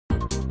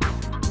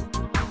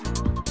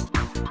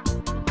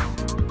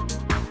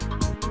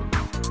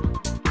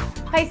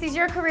Pisces,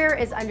 your career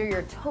is under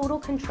your total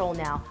control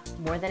now,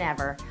 more than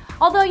ever.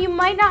 Although you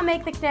might not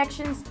make the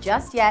connections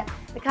just yet,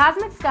 the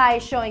cosmic sky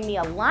is showing me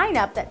a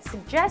lineup that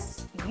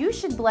suggests you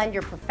should blend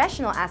your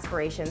professional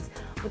aspirations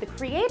with a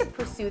creative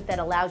pursuit that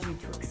allows you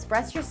to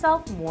express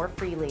yourself more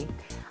freely.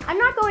 I'm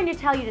not going to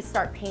tell you to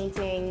start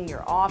painting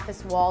your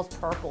office walls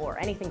purple or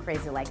anything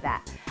crazy like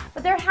that,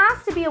 but there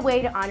has to be a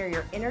way to honor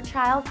your inner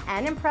child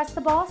and impress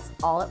the boss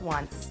all at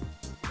once.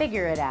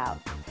 Figure it out.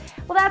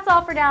 Well, that's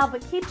all for now,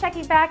 but keep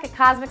checking back at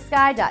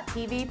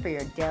cosmicsky.tv for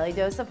your daily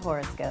dose of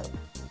horoscope.